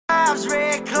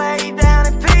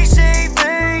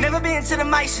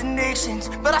Mason Dixons,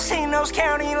 but I seen those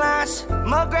county lines.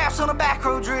 Mud graphs on the back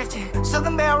road drifting,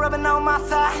 Southern Belle rubbing on my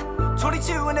thigh.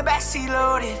 22 in the backseat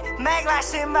loaded, mag light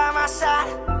sitting by my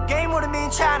side. Game would've been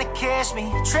trying to catch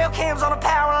me, trail cams on the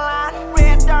power line.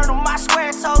 Red dirt on my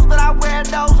square toes, but I wear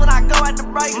those when I go at the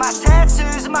break. My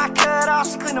tattoos and my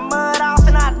cut-offs, she clean the mud off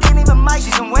and I didn't even make.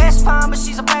 She's in West Palm, but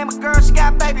she's a Bama girl. She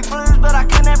got baby blues, but I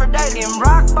could never date her. In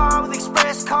Rock Bar with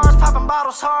express cars, popping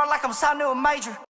bottles hard like I'm signed to a major.